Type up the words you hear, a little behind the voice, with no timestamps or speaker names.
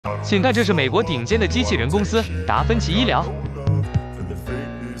请看，这是美国顶尖的机器人公司达芬奇医疗。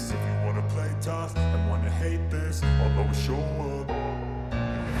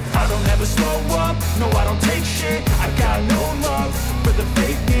 I don't ever slow up, no I don't take shit. I got no love for the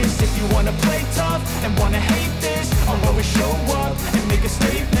fakeness. If you wanna play tough and wanna hate this, I'll always show up and make a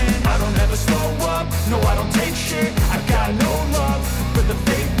statement. I don't ever slow up, no I don't take shit. I got no love for the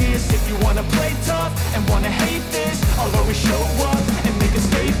fakeness. If you wanna play tough and wanna hate this, I'll always show up and make a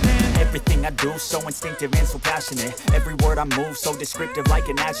statement. Everything I do so instinctive and so passionate. Every word I move so descriptive like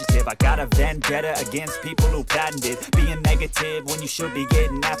an adjective. I got a vendetta against people who patented being negative when you should be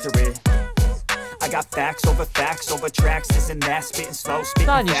getting after it. I got facts over tracks, this and that, spitting slow, spitting fast.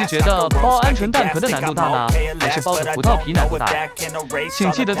 那你是觉得包鹌鹑蛋壳的难度大呢，还是包着葡萄皮难度大？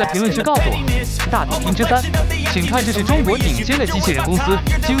请记得在评论区告诉我。大比拼之3，请看，这是中国顶尖的机器人公司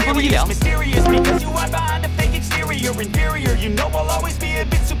金风医疗。 Inferior, you know I'll always be a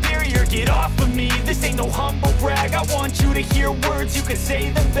bit superior. Get off of me, this ain't no humble brag. I want you to hear words, you can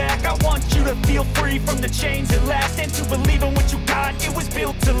say them back. I want you to feel free from the chains at last, and to believe in what you got, it was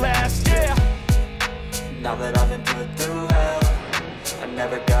built to last, yeah. Now that I've been put through hell, I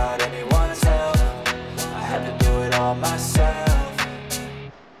never got anyone's help. I had to do it all myself.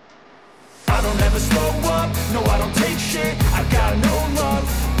 I don't ever slow up, no